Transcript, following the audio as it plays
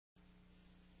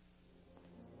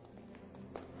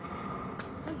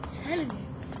telling you,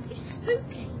 it's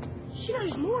spooky. She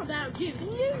knows more about you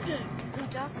than you do. Who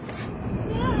doesn't?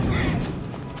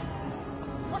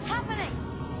 What's happening?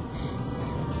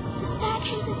 The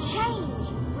staircase has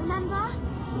changed, remember?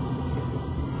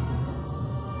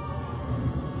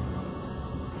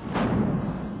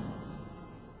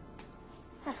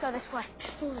 Let's go this way.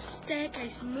 Before the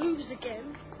staircase moves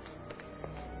again.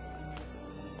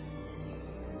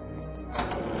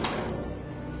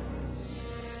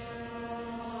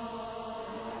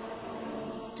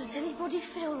 Does anybody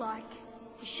feel like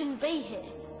we shouldn't be here?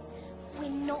 We're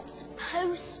not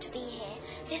supposed to be here.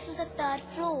 This is the 3rd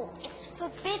floor. It's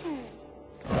forbidden.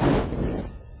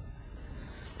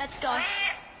 Let's go.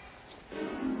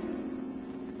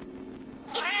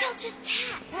 It's Filch's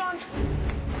cat. Run.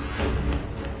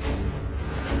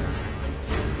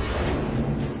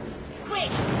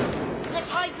 Quick! Let's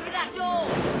hide through that door.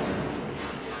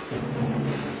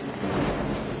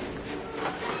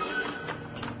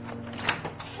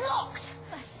 It's locked.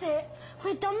 That's it.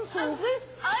 We're done for. The roof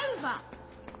over.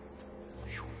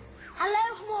 Hello,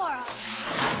 Hamora.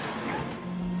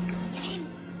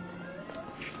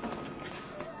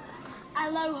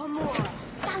 Hello, Hamora.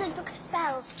 Standard Book of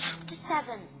Spells, Chapter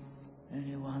 7.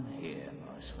 Anyone here,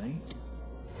 my sweet?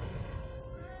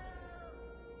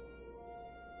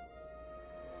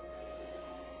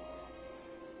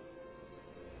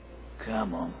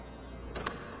 Come on.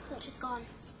 Filch is gone.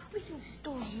 Probably thinks this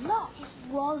door's locked.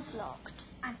 It was locked.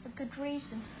 And for good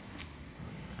reason.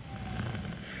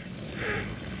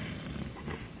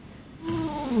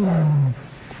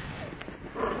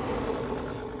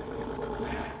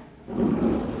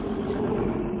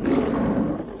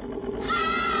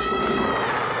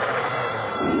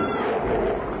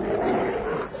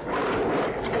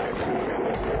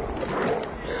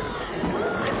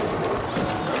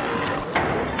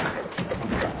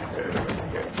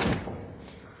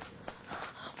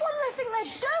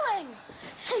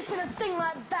 Keeping a thing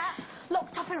like that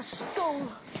locked up in a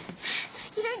school.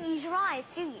 You don't use your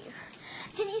eyes, do you?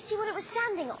 Didn't you see what it was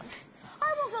standing on?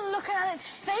 I wasn't looking at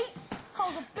its feet. I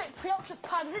was a bit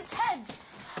preoccupied with its heads.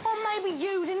 Or maybe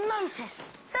you didn't notice.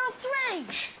 There were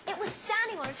 3. It was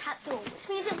standing on a trapdoor, which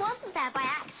means it wasn't there by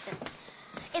accident.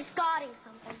 It's guarding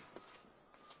something.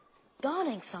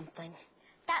 Guarding something?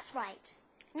 That's right.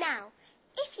 Now,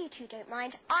 if you two don't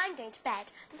mind, I'm going to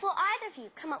bed before either of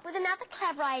you come up with another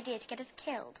clever idea to get us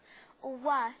killed. Or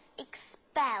worse,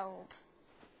 expelled.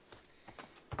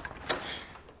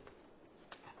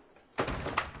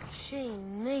 She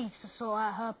needs to sort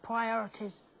out her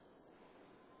priorities.